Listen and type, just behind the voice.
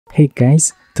Hey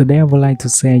guys, today I would like to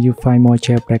share you 5 more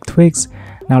jailbreak tweaks.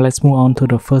 Now let's move on to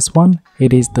the first one.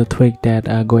 It is the tweak that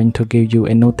are going to give you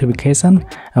a notification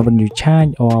when you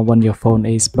charge or when your phone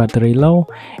is battery low.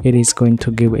 It is going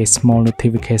to give a small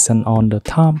notification on the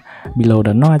top below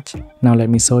the notch. Now let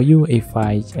me show you. If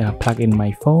I plug in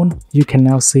my phone, you can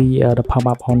now see the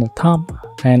pop-up on the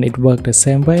top, and it works the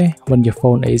same way when your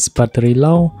phone is battery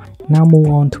low. Now move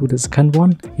on to the second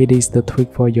one. It is the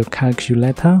tweak for your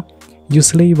calculator.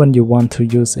 Usually when you want to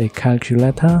use a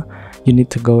calculator, you need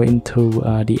to go into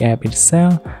the app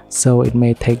itself, so it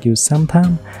may take you some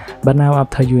time. But now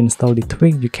after you install the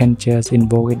tweak, you can just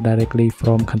invoke it directly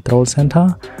from control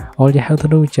center. All you have to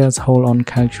do is just hold on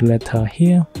calculator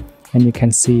here, and you can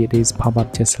see it is pop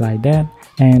up just like that,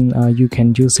 and you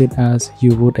can use it as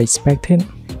you would expect it.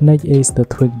 Next is the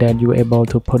tweak that you're able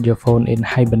to put your phone in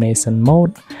hibernation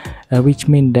mode, which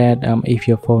means that if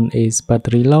your phone is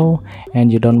battery low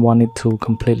and you don't want it to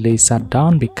completely shut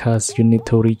down because you need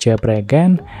to re-jailbreak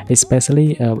again,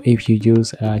 especially if you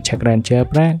use checkran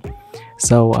jailbreak.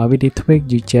 So with the tweak,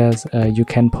 you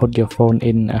can put your phone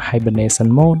in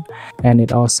hibernation mode, and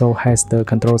it also has the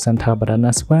control center button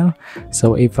as well.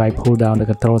 So if I pull down the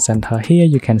control center here,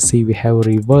 you can see we have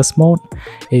reverse mode.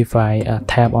 If I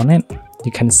tap on it,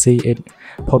 you can see it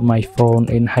put my phone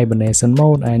in hibernation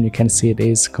mode, and you can see it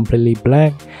is completely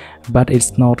black, but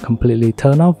it's not completely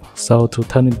turned off. So to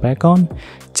turn it back on,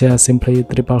 just simply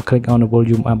triple click on the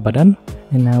volume up button,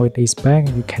 and now it is back.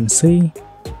 You can see.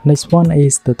 Next one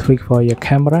is the tweak for your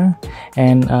camera,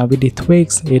 and with the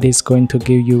tweaks, it is going to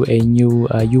give you a new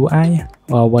UI.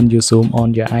 Or when you zoom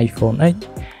on your iPhone 8,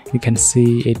 you can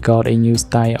see it got a new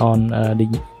style on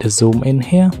the zoom in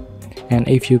here. And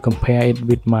if you compare it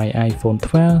with my iPhone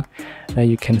 12,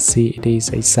 you can see it is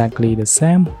exactly the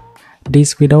same.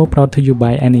 This video brought to you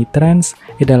by AnyTrends.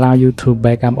 It allows you to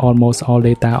back up almost all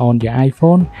data on your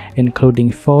iPhone, including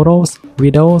photos,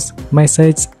 videos,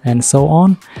 messages, and so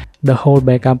on. The whole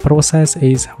backup process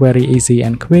is very easy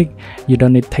and quick. You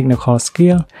don't need technical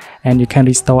skill, and you can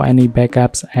restore any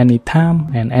backups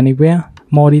anytime and anywhere.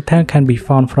 More detail can be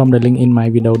found from the link in my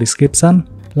video description.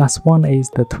 Last one is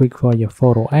the tweak for your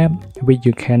photo app, which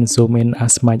you can zoom in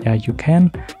as much as you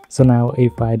can. So now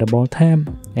if I double tap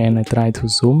and I try to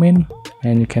zoom in,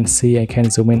 and you can see I can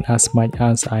zoom in as much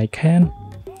as I can,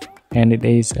 and it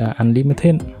is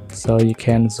unlimited, so you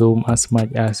can zoom as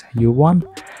much as you want.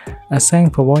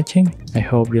 Thanks for watching. I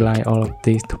hope you like all of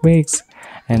these tweaks,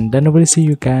 and then I will see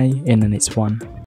you guys in the next one.